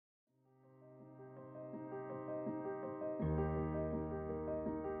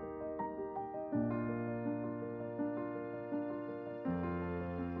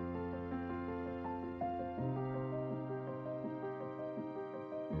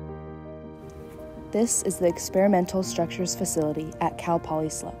This is the Experimental Structures Facility at Cal Poly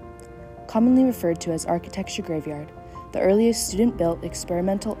SLO. Commonly referred to as Architecture Graveyard, the earliest student-built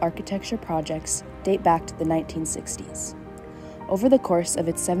experimental architecture projects date back to the 1960s. Over the course of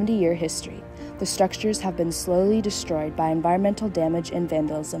its 70-year history, the structures have been slowly destroyed by environmental damage and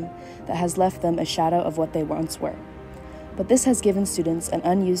vandalism that has left them a shadow of what they once were. But this has given students an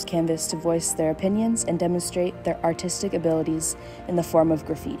unused canvas to voice their opinions and demonstrate their artistic abilities in the form of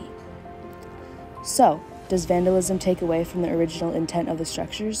graffiti. So, does vandalism take away from the original intent of the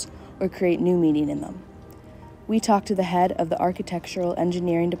structures or create new meaning in them? We talked to the head of the Architectural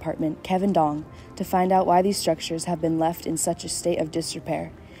Engineering Department, Kevin Dong, to find out why these structures have been left in such a state of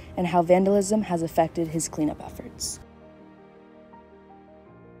disrepair and how vandalism has affected his cleanup efforts.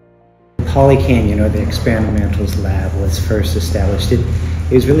 Poly Canyon, or the Experimentals Lab, was first established. It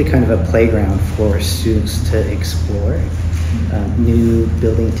was really kind of a playground for students to explore new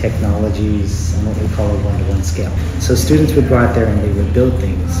building technologies on what we call a one-to-one scale. So students would go out there and they would build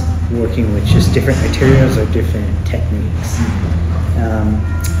things, working with just different materials or different techniques.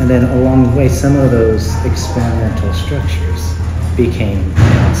 And then along the way, some of those experimental structures became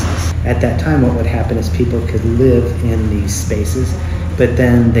houses. At that time, what would happen is people could live in these spaces, but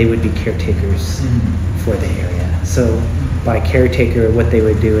then they would be caretakers for the area. So by caretaker, what they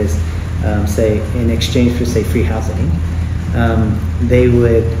would do is, say, in exchange for, say, free housing, they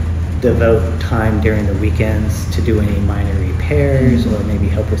would devote time during the weekends to do any minor repairs or maybe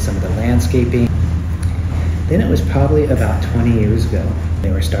help with some of the landscaping. Then it was probably about 20 years ago,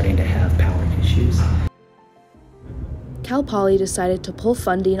 they were starting to have power issues. Cal Poly decided to pull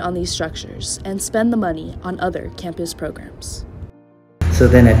funding on these structures and spend the money on other campus programs. So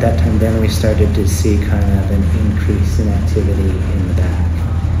then at that time, then we started to see kind of an increase in activity in the back.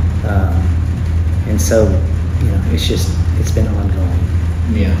 And so, it's been ongoing.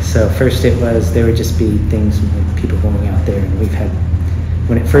 Yeah. So first there would just be things like people going out there, and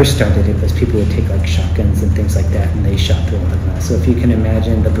when it first started, it was people would take like shotguns and things like that, and they shot through a lot of glass. So if you can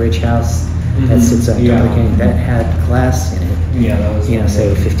imagine the bridge house that sits on Poly Canyon, that had glass in it. Yeah, that was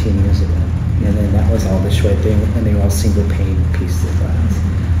say 15 years ago. And then that was all destroyed, and they were all single pane pieces of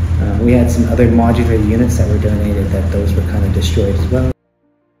glass. We had some other modular units that were donated that those were kind of destroyed as well.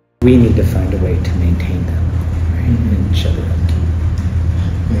 We need to find a way to maintain them, right, and shut it up.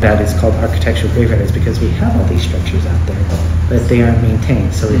 That is called architectural graveyard, is because we have all these structures out there, but they aren't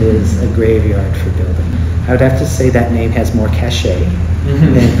maintained, so it is a graveyard for building. I would have to say that name has more cachet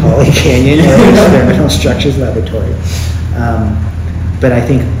than Poly Canyon or Experimental Structures Laboratory. But I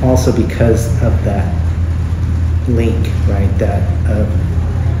think also because of that link, right, that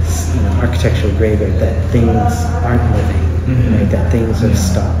architectural graveyard, that things aren't living, right, that things have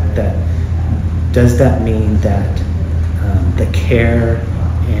stopped. Does that mean that the care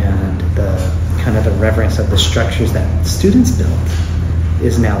and the kind of the reverence of the structures that students built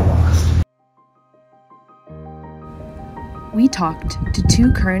is now lost? We talked to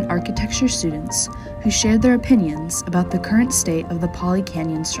two current architecture students who shared their opinions about the current state of the Poly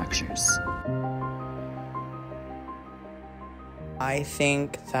Canyon structures. I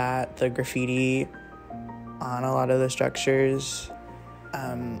think that the graffiti on a lot of the structures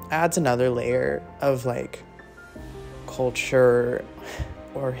adds another layer of like culture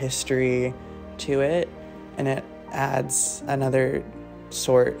or history to it, and it adds another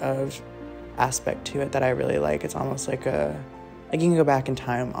sort of aspect to it that I really like. It's almost like you can go back in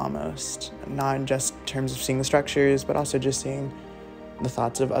time almost, not in just terms of seeing the structures, but also just seeing the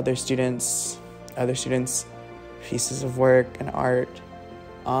thoughts of other students' pieces of work and art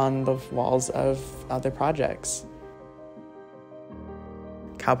on the walls of other projects.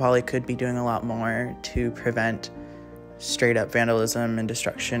 Cal Poly could be doing a lot more to prevent straight up vandalism and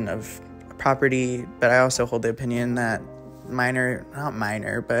destruction of property, but I also hold the opinion that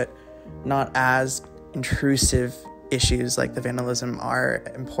not as intrusive issues like the vandalism are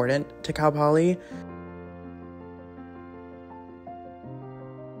important to Cal Poly.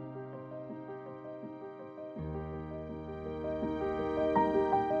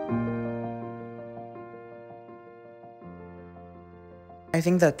 I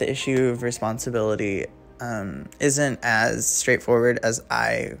think that the issue of responsibility isn't as straightforward as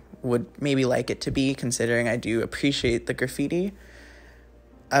I would maybe like it to be, considering I do appreciate the graffiti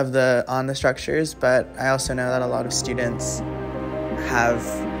on the structures, but I also know that a lot of students have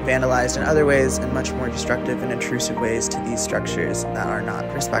vandalized in other ways and much more destructive and intrusive ways to these structures that are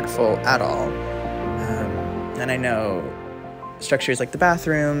not respectful at all. And I know structures like the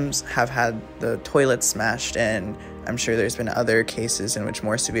bathrooms have had the toilets smashed in. I'm sure there's been other cases in which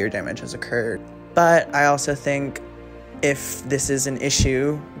more severe damage has occurred. But I also think if this is an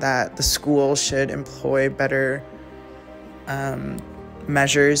issue, that the school should employ better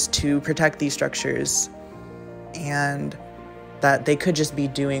measures to protect these structures, and that they could just be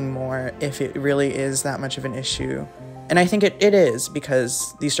doing more if it really is that much of an issue. And I think it is,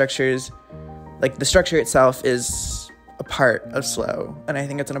 because these structures, like the structure itself, is a part of SLO, and I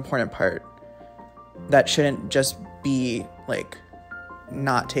think it's an important part that shouldn't just be like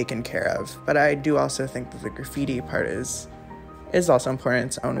not taken care of. But I do also think that the graffiti part is also important in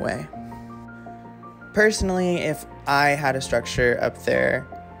its own way. Personally, if I had a structure up there,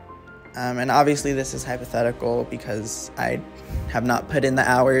 and obviously this is hypothetical because I have not put in the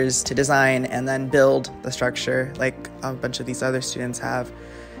hours to design and then build the structure like a bunch of these other students have,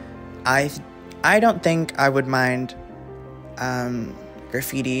 I don't think I would mind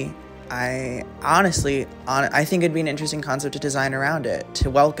graffiti. I think it'd be an interesting concept to design around it, to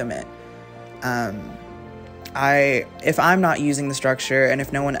welcome it. If I'm not using the structure, and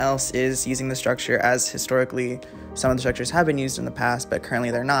if no one else is using the structure as historically some of the structures have been used in the past, but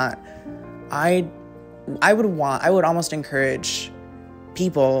currently they're not, I would almost encourage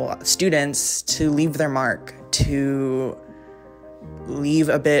people, students, to leave their mark, to leave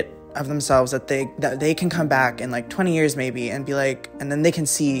a bit of themselves that they can come back in like 20 years maybe and be like, and then they can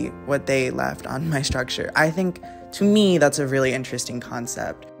see what they left on my structure. I think, to me, that's a really interesting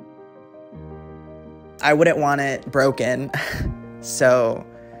concept. I wouldn't want it broken, so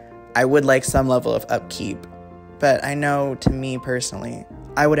I would like some level of upkeep. But I know, to me personally,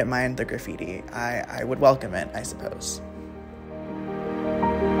 I wouldn't mind the graffiti. I would welcome it, I suppose.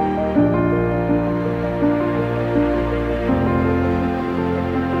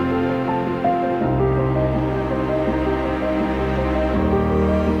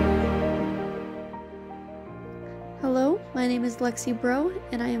 Hello, my name is Lexi Bro,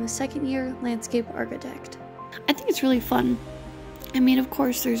 and I am a second-year landscape architect. I think it's really fun. I mean, of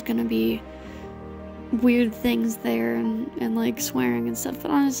course, there's gonna be weird things there and like swearing and stuff,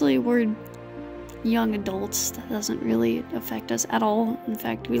 but honestly, we're young adults. That doesn't really affect us at all. In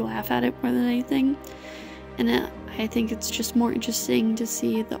fact, we laugh at it more than anything. And I think it's just more interesting to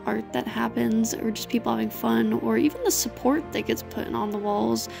see the art that happens, or just people having fun, or even the support that gets put on the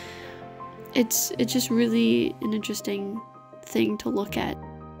walls. It's just really an interesting thing to look at.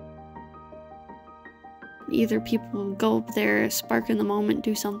 Either people go up there, spark in the moment,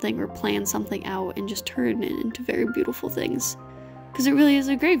 do something, or plan something out and just turn it into very beautiful things. Because it really is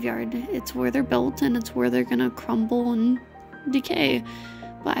a graveyard. It's where they're built, and it's where they're gonna crumble and decay.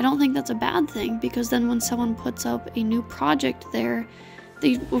 But I don't think that's a bad thing, because then when someone puts up a new project there,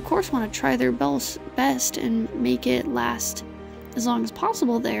 they of course want to try their best and make it last as long as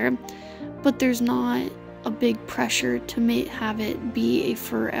possible there. But there's not a big pressure to have it be a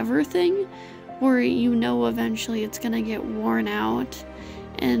forever thing, where you know eventually it's gonna get worn out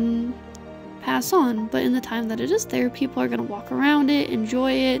and pass on. But in the time that it is there, people are gonna walk around it,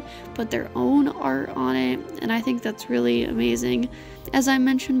 enjoy it, put their own art on it, and I think that's really amazing. As I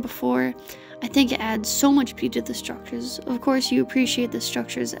mentioned before, I think it adds so much beauty to the structures. Of course, you appreciate the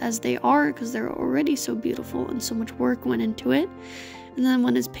structures as they are because they're already so beautiful and so much work went into it. And then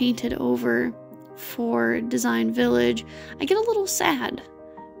when it's painted over for Design Village, I get a little sad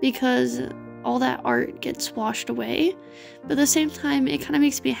because all that art gets washed away. But at the same time, it kind of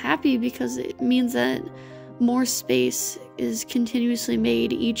makes me happy because it means that more space is continuously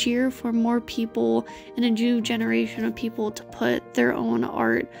made each year for more people and a new generation of people to put their own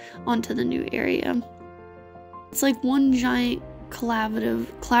art onto the new area. It's like one giant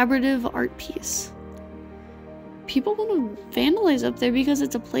collaborative art piece. People want to vandalize up there because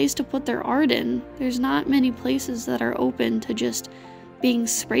it's a place to put their art in. There's not many places that are open to just being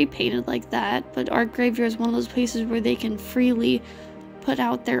spray painted like that, but Art Graveyard is one of those places where they can freely put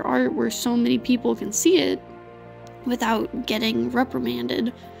out their art where so many people can see it without getting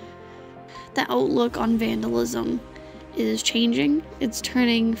reprimanded. The outlook on vandalism is changing. It's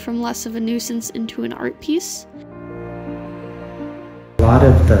turning from less of a nuisance into an art piece. A lot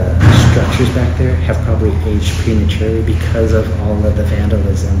of the structures back there have probably aged prematurely because of all of the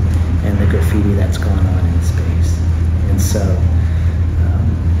vandalism and the graffiti that's gone on in space. And so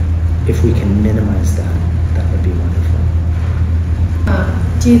if we can minimize that, that would be wonderful.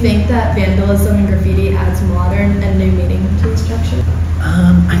 Do you think that vandalism and graffiti adds modern and new meaning to the structure?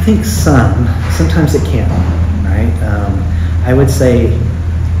 I think sometimes it can, right? I would say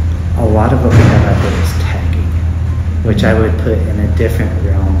a lot of what we have out there is tagging, which I would put in a different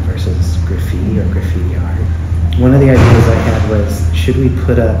realm versus graffiti or graffiti art. One of the ideas I had was, should we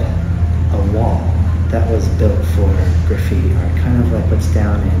put up a wall that was built for graffiti art, kind of like what's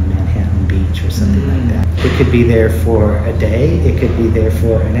down in Manhattan Beach or something like that. It could be there for a day, it could be there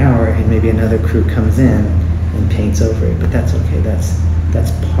for an hour, and maybe another crew comes in and paints over it, but that's okay.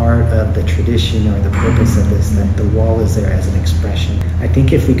 That's part of the tradition or the purpose of this, that the wall is there as an expression. I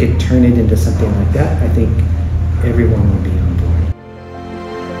think if we could turn it into something like that, I think everyone would be on board.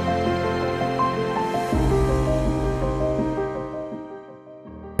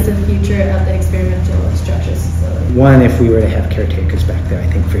 The future of the experimental structures facility? One, if we were to have caretakers back there, I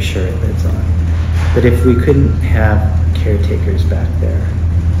think for sure it lives on. But if we couldn't have caretakers back there,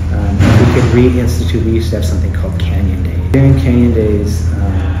 if we could reinstitute, we used to have something called Canyon Days. During Canyon Days,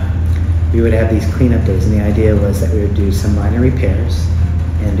 we would have these cleanup days, and the idea was that we would do some minor repairs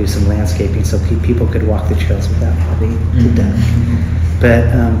and do some landscaping so people could walk the trails without having to duck. But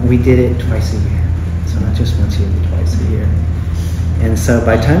we did it twice a year, so not just once a year, but twice a year. And so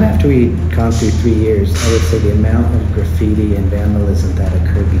by the time after we'd gone through 3 years, I would say the amount of graffiti and vandalism that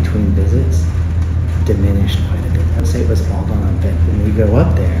occurred between visits diminished quite a bit. I would say it was all gone, but when we go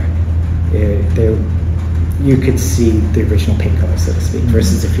up there, you could see the original paint color, so to speak,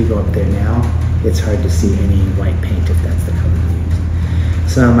 versus if you go up there now, it's hard to see any white paint if that's the color used.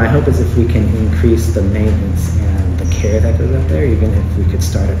 So my hope is if we can increase the maintenance and the care that goes up there, even if we could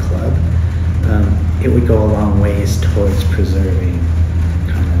start a club, it would go a long ways towards preserving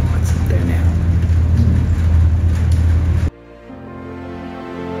kind of what's up there now.